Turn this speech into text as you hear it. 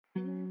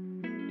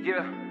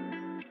Yeah,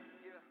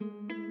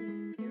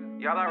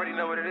 y'all already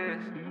know what it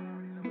is.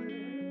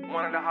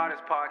 One of the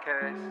hottest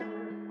podcasts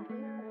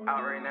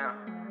out right now.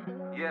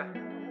 Yeah,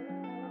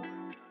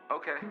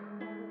 okay.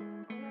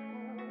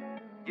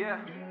 Yeah.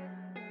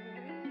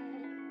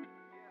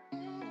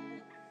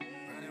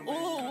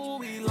 Ooh,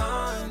 we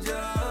Longie,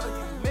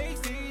 you make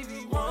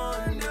Stevie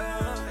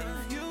wonder.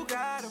 If you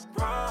got a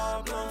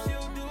problem,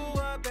 she'll do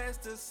her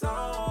best to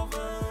solve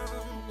them.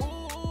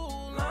 Ooh,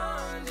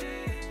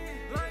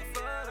 Longie, life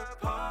of the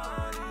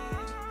party.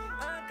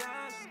 I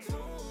gotta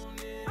tune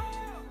in,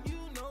 you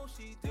know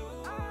she do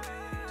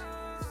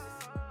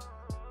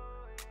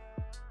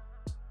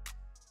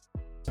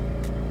this.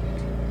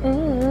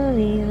 Ooh,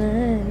 we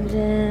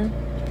Longie.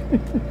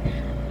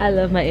 I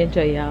love my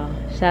intro, y'all.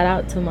 Shout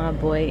out to my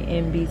boy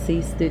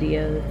NBC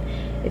Studios.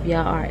 If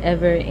y'all are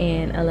ever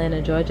in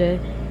Atlanta, Georgia,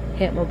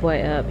 hit my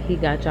boy up. He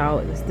got y'all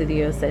with the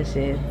studio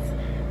sessions.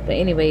 But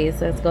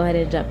anyways, let's go ahead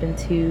and jump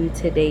into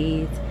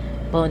today's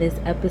bonus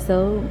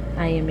episode.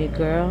 I am your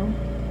girl.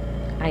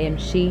 I am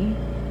she.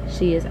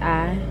 She is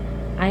I.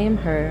 I am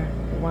her.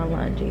 One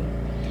Longie.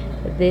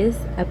 This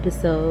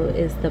episode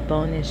is the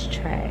bonus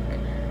track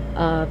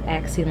of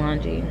Axie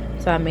Longie.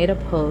 So I made a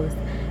post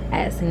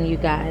asking you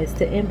guys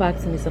to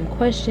inbox me some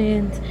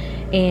questions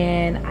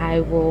and I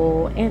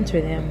will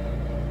answer them.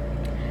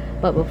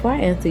 But before I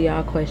answer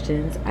y'all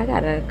questions, I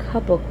got a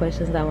couple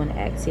questions I want to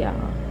ask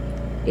y'all.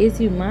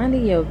 Is you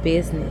minding your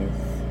business?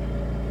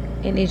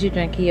 And is you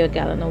drinking your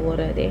gallon of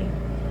water a day?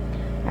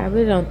 I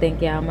really don't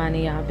think y'all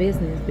minding y'all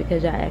business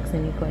because y'all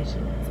asking me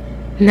questions.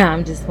 Nah,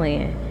 I'm just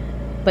playing.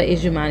 But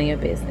is you minding your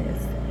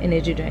business? And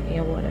is you drinking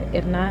your water?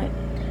 If not,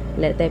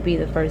 let that be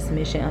the first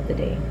mission of the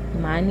day.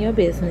 Mind your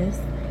business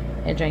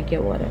and drink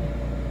your water.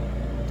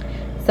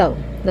 So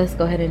let's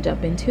go ahead and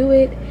jump into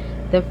it.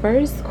 The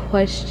first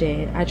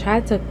question, I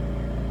tried to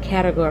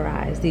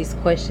categorize these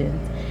questions,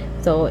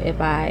 so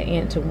if I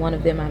answer one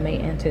of them I may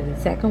answer the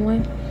second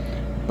one.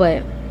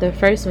 But the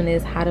first one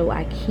is, how do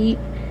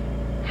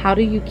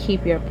you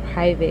keep your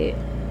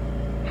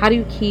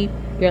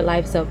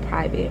life so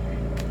private?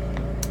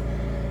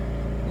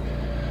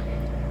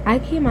 I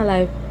keep my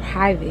life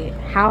private.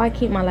 How I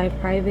keep my life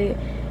private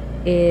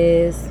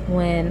is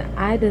when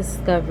I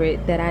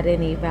discovered that I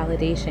didn't need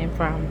validation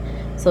from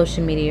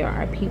social media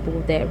or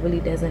people that really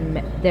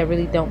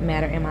don't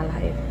matter in my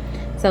life.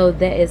 So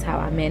that is how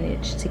I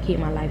manage to keep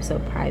my life so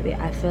private.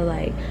 I feel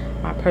like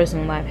my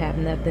personal life have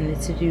nothing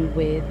to do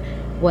with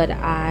what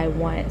I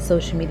want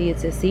social media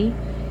to see,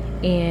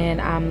 and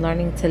I'm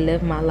learning to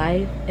live my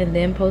life and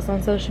then post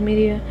on social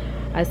media.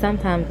 I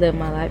sometimes live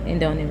my life and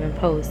don't even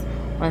post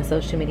on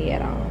social media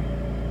at all.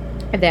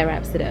 And that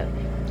wraps it up.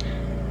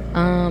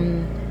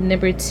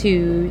 Number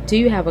 2, do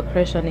you have a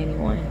crush on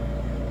anyone?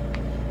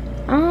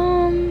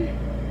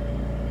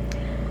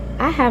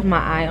 I have my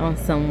eye on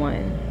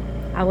someone.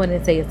 I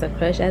wouldn't say it's a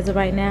crush as of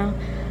right now.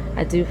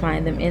 I do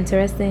find them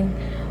interesting,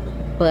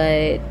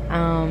 but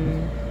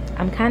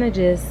I'm kind of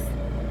just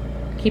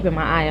keeping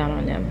my eye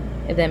on them,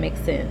 if that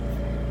makes sense.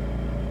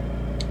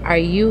 Are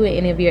you and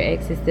any of your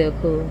exes still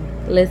cool?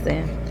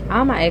 Listen,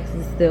 all my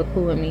exes still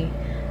cool with me.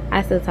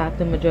 I still talk to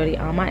the majority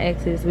of all my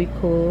exes. We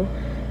cool.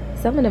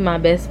 Some of them my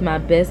best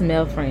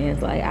male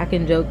friends. Like, I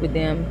can joke with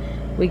them.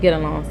 We get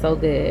along so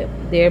good.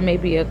 There may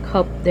be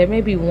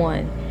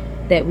one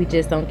that we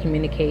just don't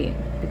communicate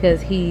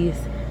because he's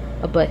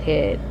a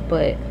butthead,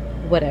 but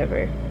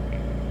whatever.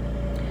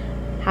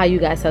 How you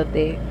got so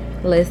thick?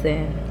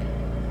 Listen,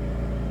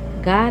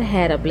 God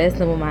had a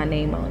blessing with my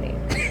name on it.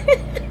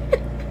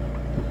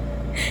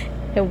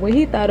 And when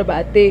he thought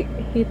about thick,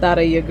 he thought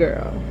of your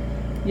girl.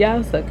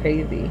 Y'all so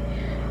crazy.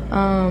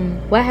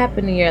 What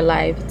happened in your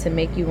life to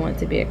make you want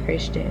to be a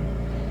Christian?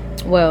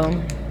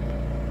 Well,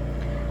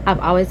 I've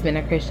always been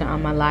a Christian all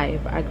my life.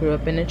 I grew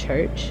up in a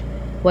church.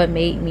 What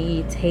made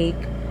me take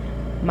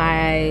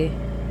my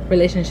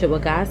relationship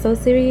with God so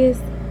serious?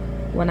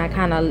 When I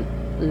kind of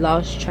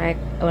lost track,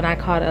 when I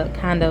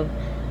kind of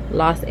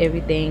lost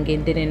everything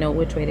and didn't know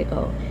which way to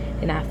go,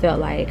 and I felt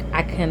like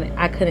I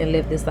couldn't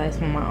live this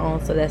life on my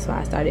own. So that's why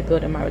I started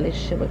building my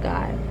relationship with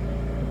God.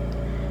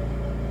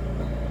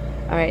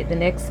 All right, the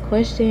next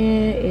question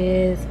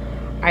is,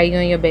 are you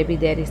and your baby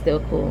daddy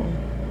still cool?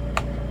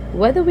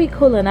 Whether we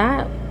cool or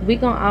not, we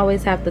gonna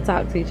always have to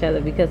talk to each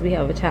other because we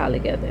have a child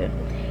together,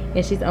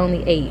 and she's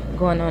only 8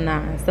 going on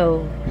 9.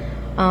 So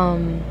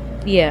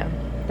yeah,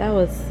 that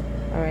was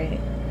all right.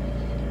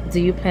 Do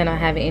you plan on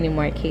having any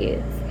more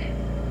kids?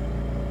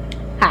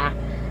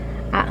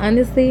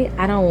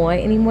 I don't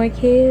want any more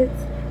kids,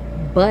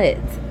 but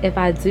if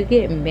I do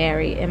get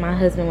married and my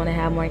husband want to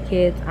have more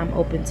kids, I'm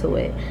open to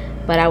it.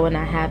 But I will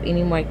not have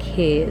any more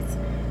kids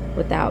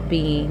without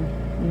being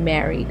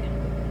married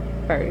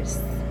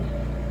first.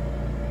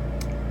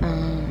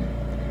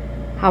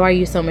 How are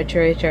you so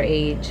mature at your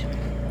age?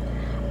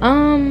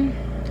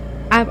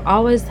 I've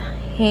always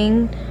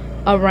hung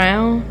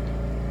around.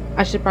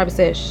 I should probably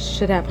say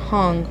should have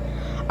hung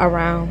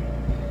around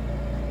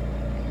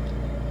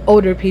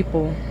older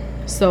people.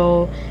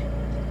 So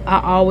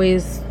I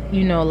always,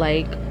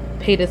 like,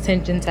 paid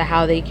attention to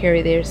how they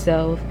carry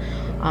themselves.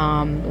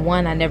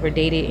 One, I never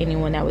dated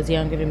anyone that was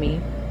younger than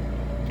me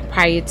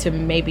prior to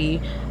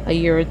maybe a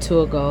year or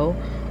two ago.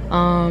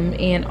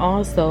 And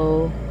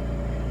also,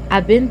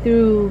 I've been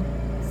through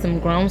some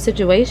grown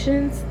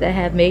situations that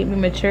have made me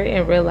mature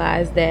and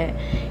realize that,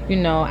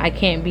 I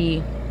can't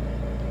be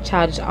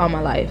childish all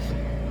my life.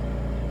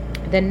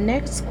 The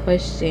next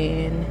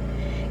question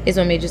is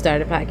what made you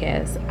start a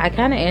podcast. I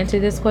kind of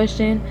answered this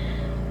question.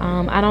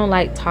 I don't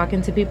like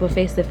talking to people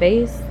face to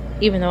face,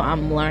 even though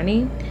I'm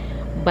learning,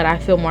 but I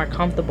feel more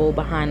comfortable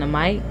behind the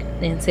mic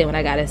and saying what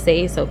I gotta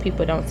say so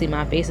people don't see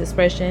my face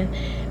expression,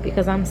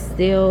 because I'm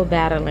still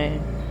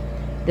battling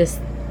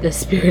the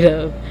spirit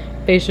of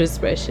facial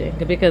expression,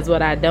 because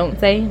what I don't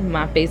say,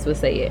 my face will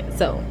say it.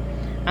 So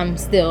I'm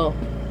still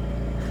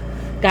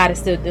God is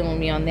still dealing with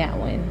me on that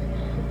one.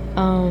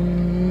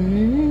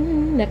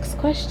 Next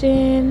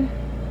question.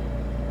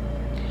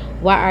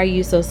 Why are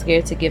you so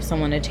scared to give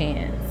someone a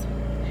chance?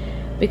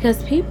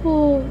 Because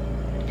people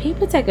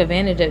take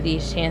advantage of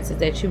these chances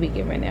that you be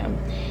giving them.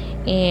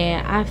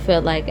 And I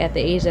feel like at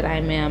the age that I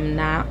am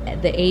now,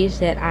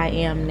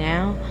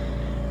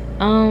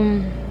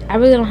 I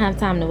really don't have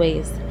time to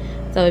waste.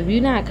 So if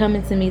you're not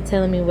coming to me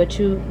telling me what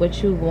you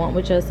want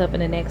with yourself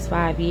in the next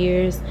 5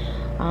 years,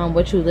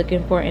 what you're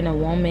looking for in a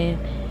woman,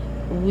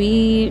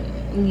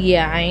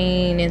 I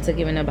ain't into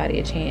giving nobody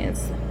a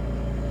chance.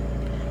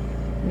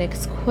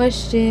 Next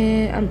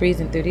question. I'm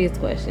breezing through these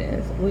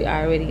questions. We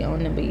already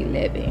on number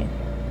 11.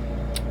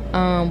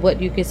 What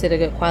do you consider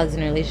good qualities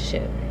in a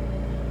relationship?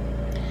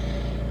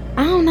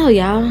 I don't know,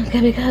 y'all,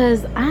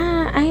 because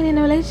I ain't in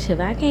a relationship.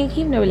 I can't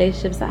keep no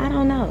relationship, so I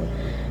don't know.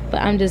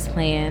 But I'm just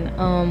playing.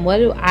 What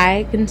do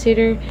I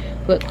consider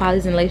good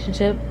qualities in a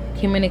relationship?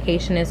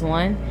 Communication is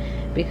one,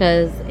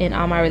 because in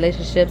all my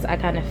relationships, I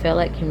kind of felt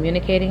like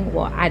communicating.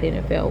 Well, I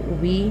didn't feel.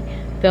 We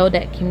felt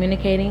at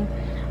communicating.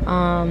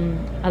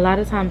 A lot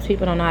of times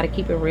people don't know how to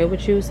keep it real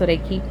with you, so they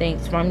keep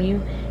things from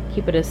you,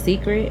 keep it a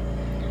secret.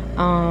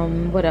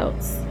 What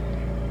else?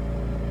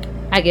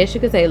 I guess you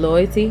could say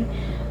loyalty,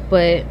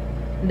 but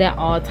that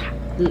all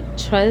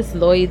trust,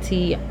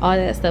 loyalty, all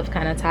that stuff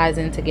kind of ties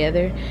in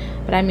together.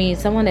 But I mean,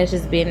 someone that's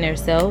just being their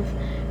self,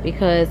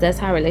 because that's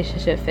how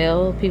relationship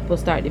fail. People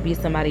start to be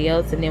somebody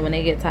else, and then when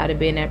they get tired of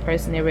being that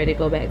person, they're ready to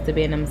go back to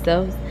being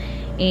themselves,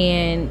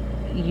 and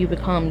you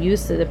become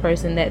used to the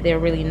person that they're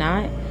really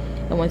not.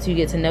 And once you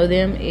get to know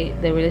them,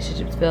 the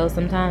relationships fail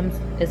sometimes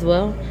as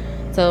well.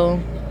 So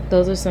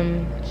those are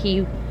some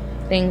key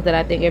things that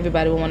I think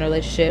everybody will want in a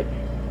relationship.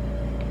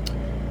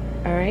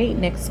 All right,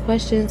 next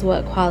questions.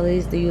 What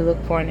qualities do you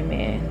look for in a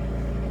man?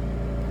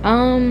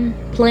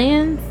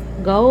 Plans,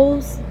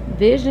 goals,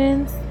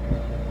 visions,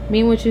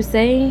 mean what you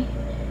say,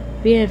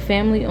 being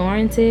family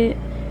oriented.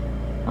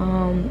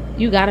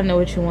 You gotta know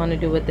what you want to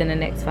do within the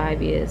next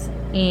 5 years,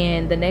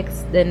 and the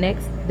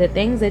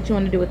things that you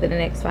want to do within the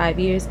next 5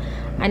 years,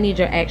 I need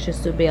your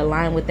actions to be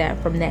aligned with that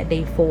from that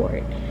day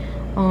forward.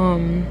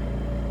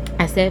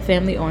 I said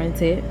family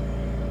oriented.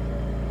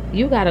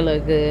 You gotta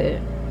look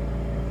good.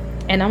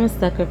 And I'm a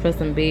sucker for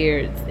some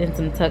beards and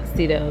some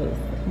tuxedos,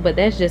 but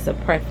that's just a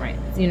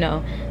preference,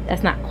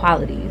 that's not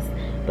qualities.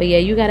 But yeah,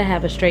 you gotta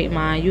have a straight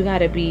mind. You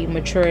gotta be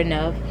mature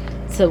enough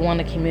to want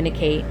to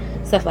communicate,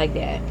 stuff like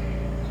that.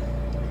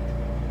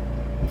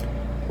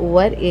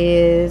 What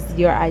is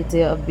your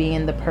idea of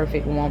being the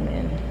perfect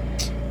woman?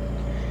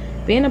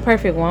 Being a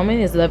perfect woman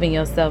is loving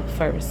yourself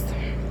first.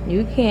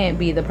 You can't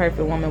be the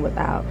perfect woman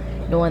without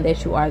knowing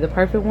that you are the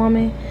perfect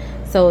woman.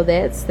 So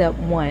that's step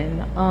one.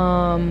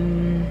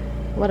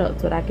 What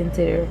else would I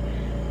consider?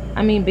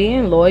 I mean,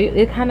 being loyal,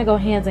 it kind of go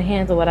hands in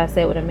hands with what I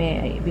said with a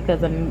man,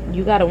 because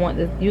you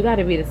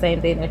gotta be the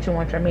same thing that you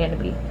want your man to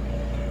be.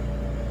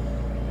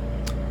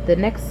 The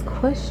next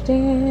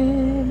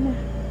question.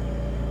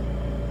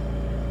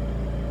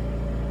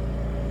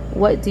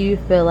 What do you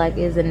feel like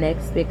is the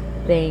next big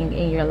thing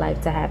in your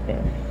life to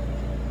happen?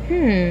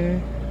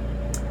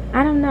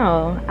 I don't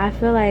know. I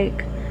feel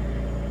like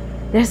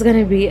there's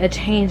gonna be a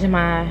change in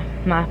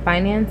my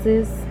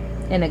finances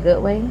in a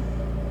good way.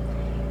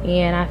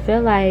 And I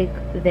feel like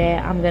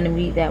that I'm going to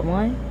meet that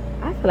one.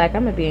 I feel like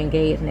I'm going to be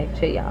engaged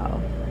next year,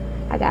 y'all.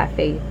 I got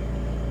faith.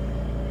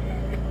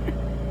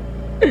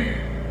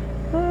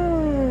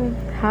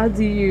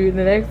 The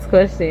next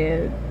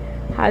question,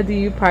 how do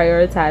you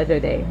prioritize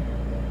your day?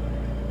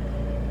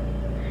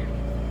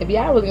 If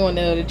y'all really want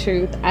to know the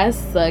truth, I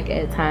suck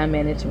at time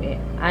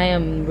management. I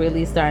am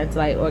really starting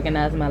to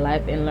organize my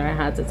life and learn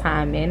how to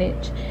time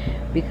manage,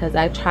 because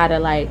I try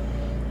to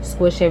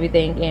squish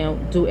everything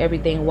and do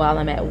everything while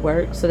I'm at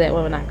work, so that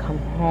when I come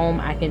home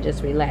I can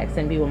just relax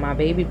and be with my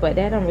baby. But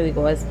that don't really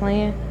go as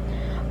planned.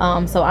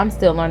 So I'm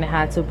still learning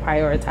how to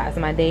prioritize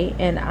my day,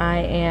 and I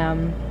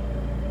am,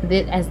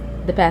 as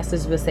the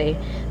pastors would say,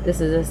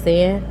 this is a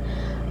saying,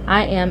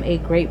 I am a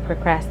great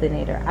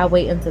procrastinator. I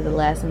wait until the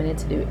last minute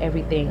to do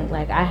everything.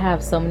 I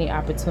have so many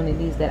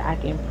opportunities that I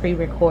can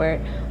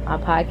pre-record my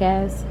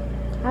podcast.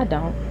 I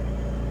don't.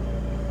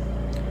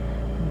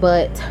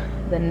 But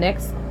the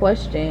next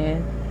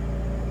question,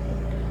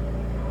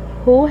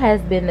 who has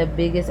been the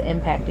biggest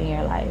impact in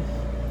your life?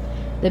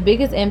 The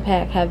biggest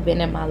impact have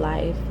been in my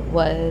life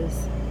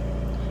was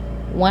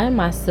one,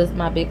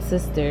 my big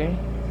sister.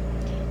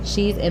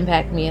 She's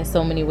impacted me in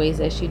so many ways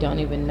that she don't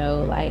even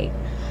know. Like,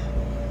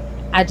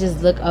 I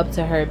just look up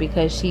to her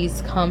because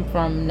she's come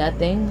from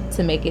nothing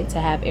to make it to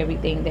have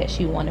everything that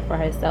she wanted for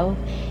herself.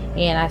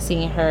 And I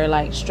seen her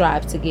like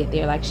strive to get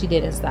there. Like, she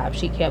didn't stop.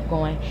 She kept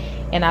going.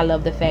 And I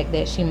love the fact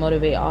that she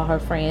motivated all her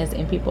friends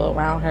and people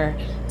around her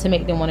to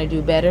make them want to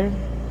do better.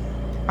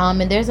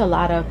 And there's a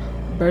lot of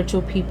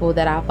virtual people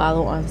that I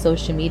follow on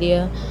social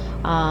media,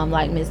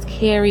 like Miss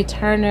Carrie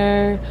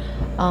Turner,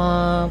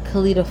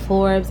 Kalita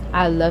Forbes.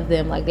 I love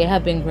them. Like, they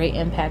have been great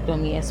impact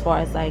on me as far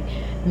as like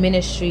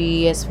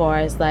ministry, as far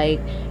as like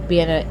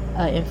being a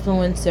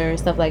influencer,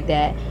 stuff like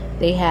that.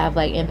 They have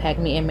like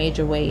impacted me in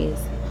major ways.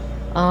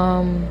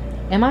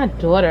 And my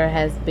daughter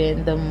has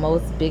been the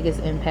most biggest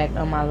impact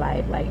on my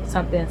life. Like,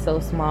 something so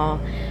small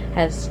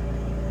has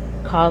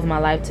caused my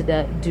life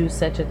to do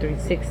such a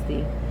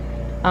 360.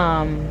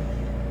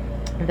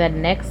 The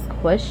next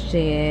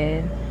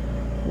question: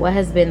 what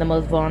has been the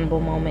most vulnerable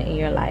moment in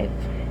your life?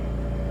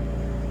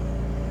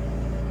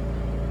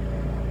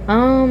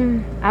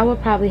 I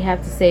would probably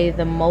have to say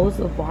the most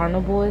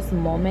vulnerable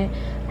moment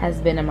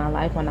has been in my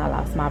life when I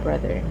lost my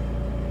brother.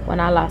 When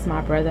I lost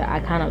my brother, I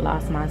kind of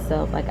lost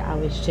myself. Like, I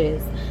was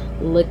just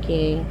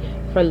looking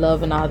for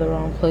love in all the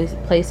wrong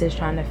places,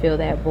 trying to fill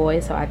that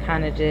void. So I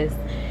kind of just,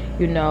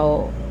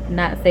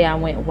 not say I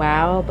went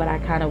wild, but I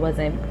kind of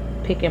wasn't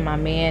picking my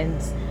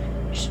man's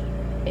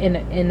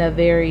in a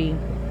very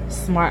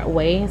smart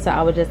way. So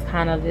I would just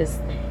kind of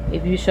just,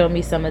 if you show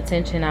me some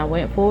attention, I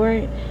went for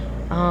it.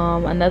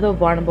 Another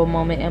vulnerable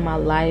moment in my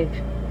life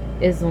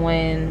is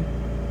when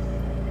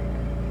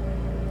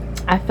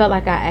I felt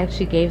like I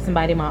actually gave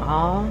somebody my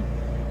all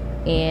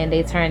and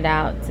they turned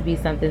out to be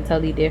something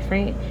totally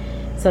different.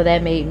 So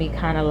that made me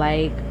kind of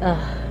like,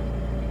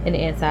 in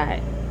the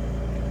inside.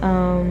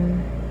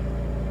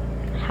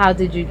 How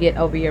did you get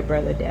over your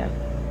brother death?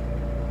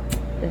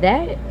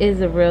 That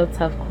is a real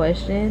tough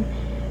question,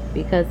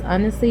 because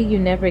honestly, you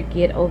never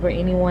get over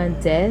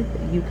anyone's death.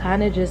 You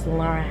kind of just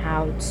learn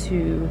how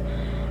to,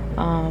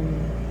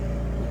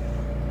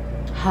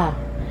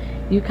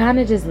 you kind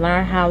of just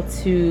learn how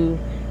to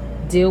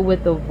deal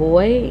with the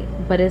void,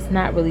 but it's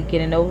not really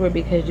getting over,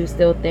 because you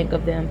still think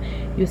of them.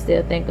 You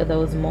still think of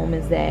those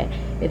moments that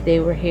if they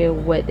were here,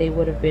 what they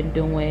would have been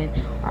doing,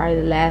 or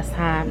the last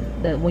time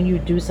that when you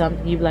do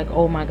something, you're like,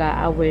 oh my God,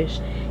 I wish,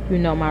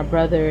 my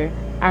brother,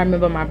 I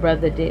remember my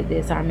brother did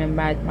this, I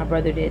remember my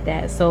brother did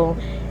that. So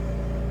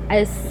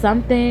it's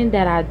something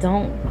that I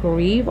don't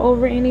grieve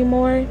over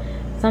anymore.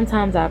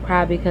 Sometimes I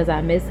cry because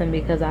I miss him,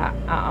 because I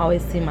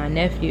always see my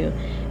nephew,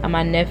 and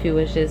my nephew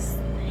is just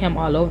him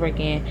all over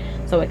again.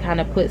 So it kind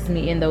of puts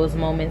me in those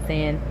moments,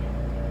 and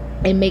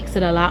it makes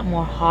it a lot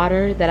more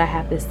harder that I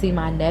have to see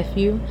my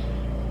nephew.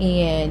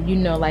 And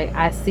like,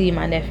 I see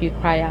my nephew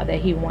cry out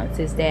that he wants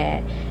his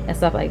dad and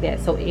stuff like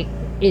that. So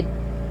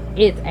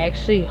it's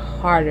actually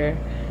harder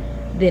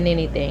than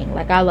anything.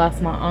 Like, I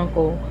lost my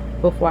uncle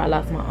before I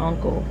lost my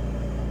uncle.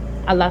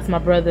 I lost my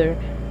brother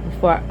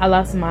before I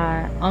lost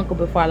my uncle,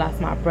 before I lost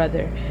my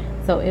brother.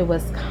 So it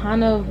was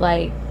kind of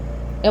like,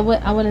 I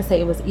wouldn't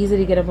say it was easy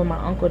to get over my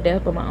uncle's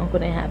death, but my uncle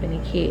didn't have any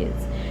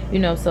kids,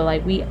 so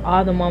like,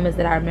 all the moments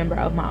that I remember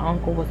of my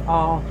uncle was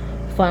all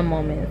fun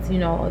moments.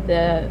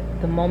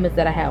 The moments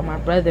that I had with my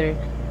brother,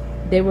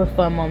 they were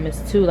fun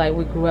moments too. Like,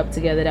 we grew up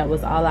together. That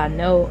was all I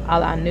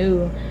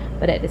knew.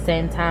 But at the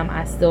same time,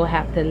 I still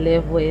have to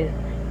live with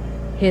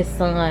his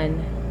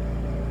son,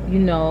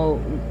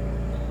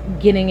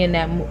 getting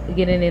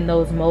in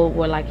those mode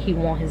where like he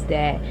want his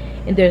dad,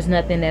 and there's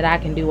nothing that I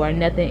can do or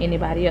nothing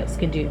anybody else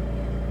can do.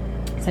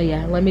 So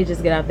yeah, let me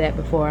just get out that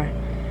before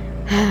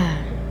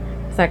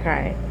start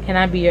crying. Can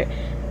I be your,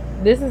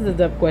 this is a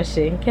dumb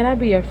question, can I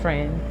be your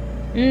friend?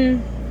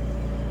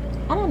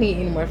 I don't need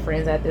any more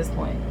friends at this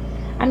point.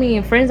 I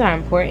mean, friends are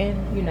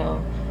important,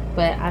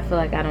 but I feel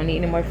like I don't need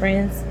any more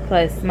friends.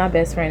 Plus, my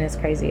best friend is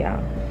crazy,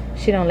 y'all.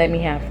 She don't let me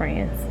have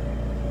friends.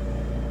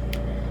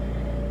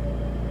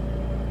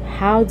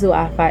 How do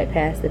I fight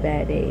past the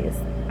bad days?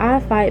 I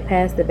fight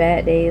past the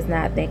bad days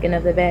not thinking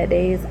of the bad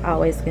days.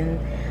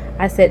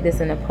 I said this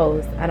in a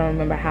post. I don't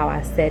remember how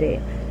I said it.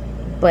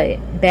 But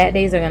bad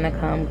days are going to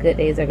come. Good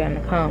days are going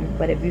to come.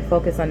 But if you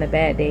focus on the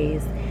bad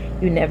days,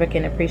 you never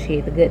can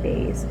appreciate the good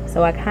days.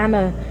 So I kind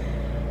of,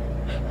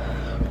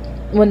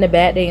 when the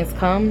bad days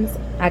comes,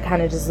 I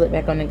kind of just look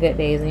back on the good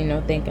days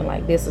and, thinking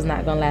like, this is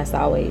not going to last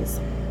always.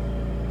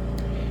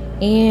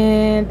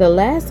 And the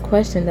last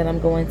question that I'm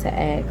going to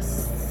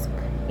answer,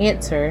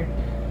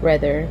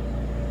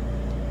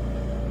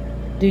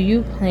 do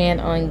you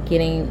plan on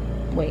getting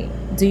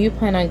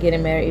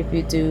married?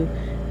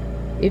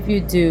 If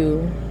you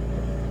do,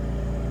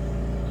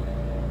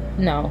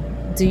 no.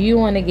 Do you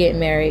want to get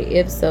married?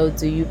 If so,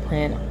 do you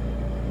plan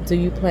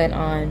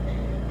on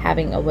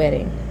having a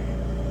wedding?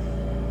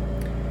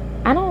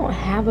 I don't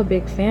have a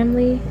big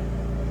family.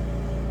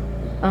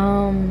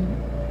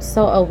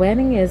 So a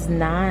wedding is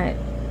not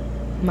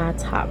my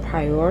top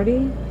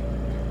priority.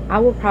 I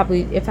would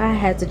probably, if I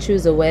had to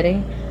choose a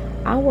wedding,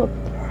 I would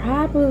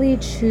probably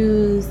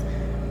choose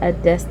a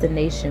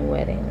destination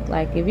wedding.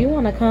 Like if you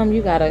want to come,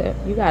 you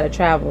gotta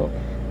travel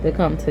to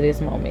come to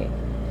this moment.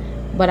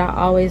 But I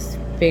always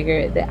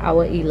figured that I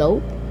would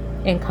elope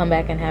and come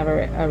back and have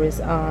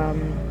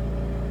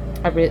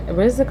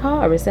what is it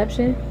called? A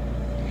reception?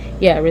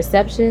 Yeah, a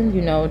reception.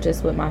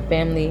 Just with my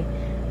family,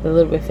 the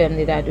little bit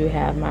family that I do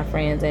have, my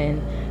friends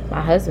and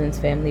my husband's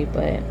family.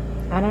 But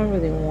I don't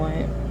really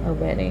want a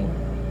wedding.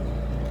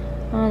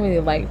 I don't really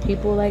like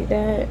people like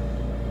that.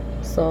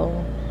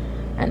 So,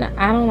 and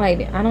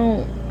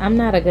I'm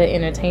not a good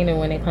entertainer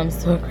when it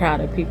comes to a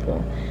crowd of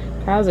people.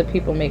 Crowds of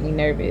people make me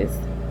nervous.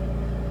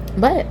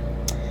 But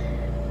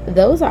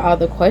those are all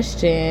the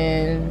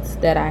questions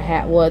that I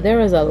had. Well, there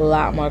was a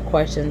lot more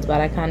questions,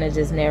 but I kind of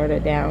just narrowed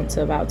it down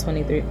to about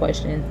 23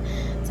 questions,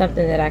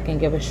 something that I can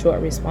give a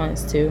short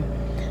response to.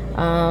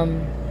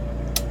 Um,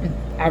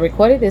 I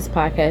recorded this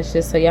podcast,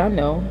 just so y'all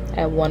know,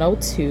 at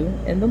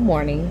 1:02 in the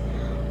morning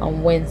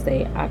on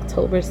Wednesday,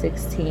 October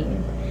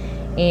 16th.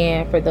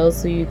 And for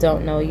those of you who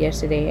don't know,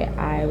 yesterday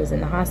I was in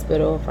the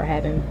hospital for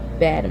having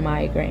bad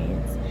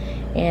migraines.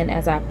 And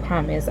as I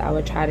promised, I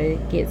would try to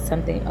get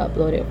something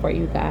uploaded for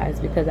you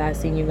guys, because I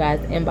seen you guys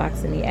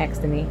inboxing me,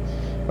 asking me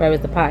where was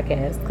the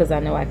podcast, because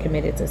I know I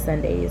committed to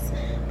Sundays.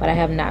 But I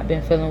have not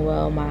been feeling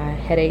well. My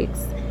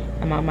headaches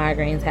and my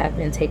migraines have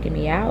been taking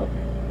me out.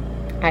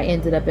 I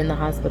ended up in the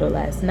hospital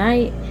last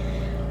night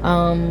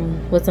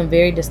with some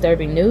very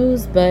disturbing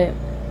news, but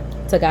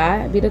to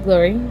God be the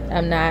glory.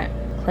 I'm not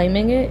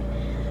claiming it.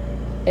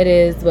 It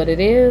is what it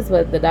is,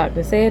 what the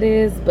doctor said it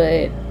is,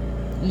 but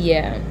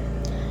yeah.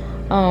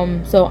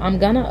 So I'm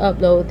gonna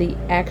upload the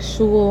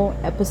actual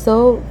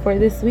episode for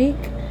this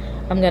week.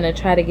 I'm gonna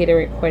try to get it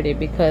recorded,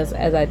 because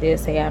as I did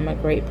say, I'm a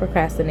great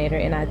procrastinator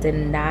and I did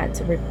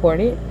not record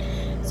it.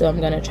 So I'm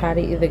gonna try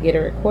to either get it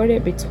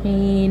recorded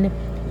between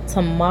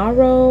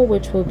tomorrow,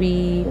 which will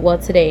be, well,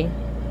 today,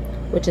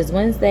 which is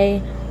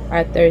Wednesday,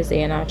 or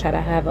Thursday, and I'll try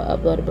to have it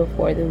uploaded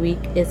before the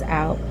week is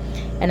out.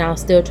 And I'll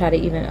still try to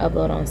even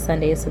upload on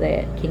Sunday, so that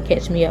it can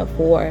catch me up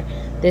for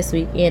this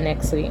week and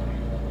next week.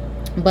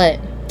 But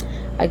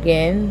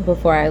again,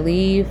 before I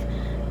leave,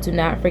 do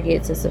not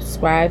forget to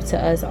subscribe to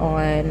us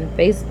on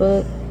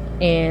Facebook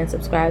and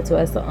subscribe to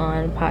us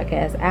on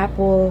Podcast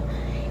Apple.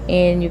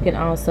 And you can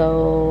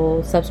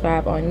also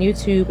subscribe on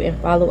YouTube and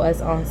follow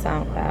us on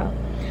SoundCloud.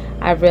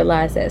 I've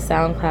realized that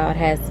SoundCloud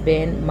has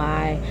been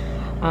my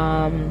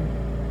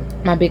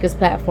biggest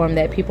platform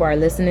that people are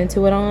listening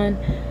to it on.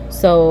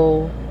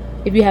 So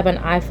if you have an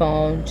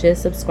iPhone,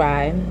 just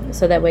subscribe,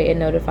 so that way it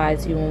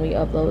notifies you when we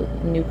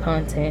upload new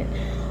content.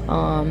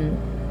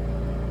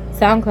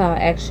 SoundCloud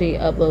actually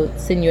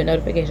send you a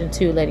notification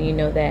too, letting you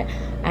know that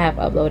I have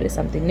uploaded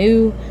something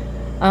new.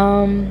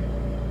 And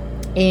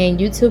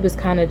YouTube is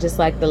kind of just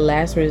like the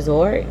last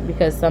resort,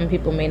 because some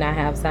people may not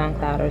have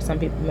SoundCloud, or some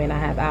people may not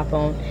have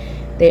iPhone.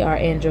 They are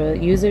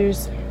Android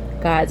users.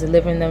 God's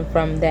delivering them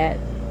from that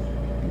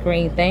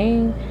green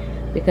thing,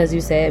 because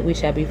you said we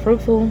shall be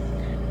fruitful.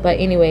 But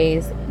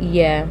anyways,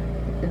 yeah,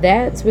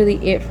 that's really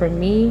it for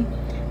me.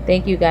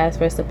 Thank you guys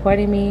for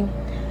supporting me.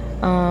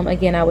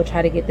 Again, I will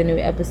try to get the new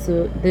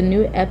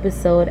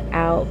episode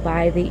out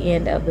by the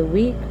end of the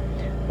week.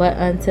 But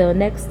until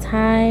next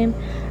time,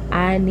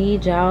 I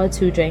need y'all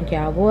to drink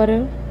y'all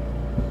water.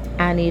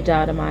 I need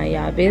y'all to mind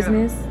y'all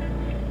business.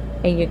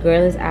 And your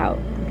girl is out.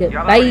 Goodbye.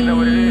 Y'all already know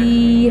what it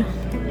is.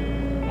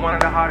 One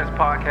of the hottest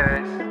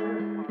podcasts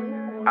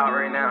out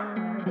right now.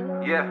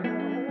 Yeah.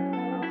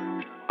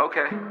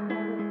 Okay.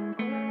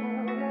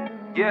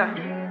 Yeah.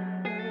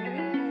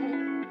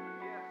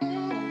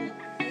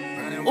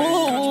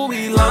 Ooh.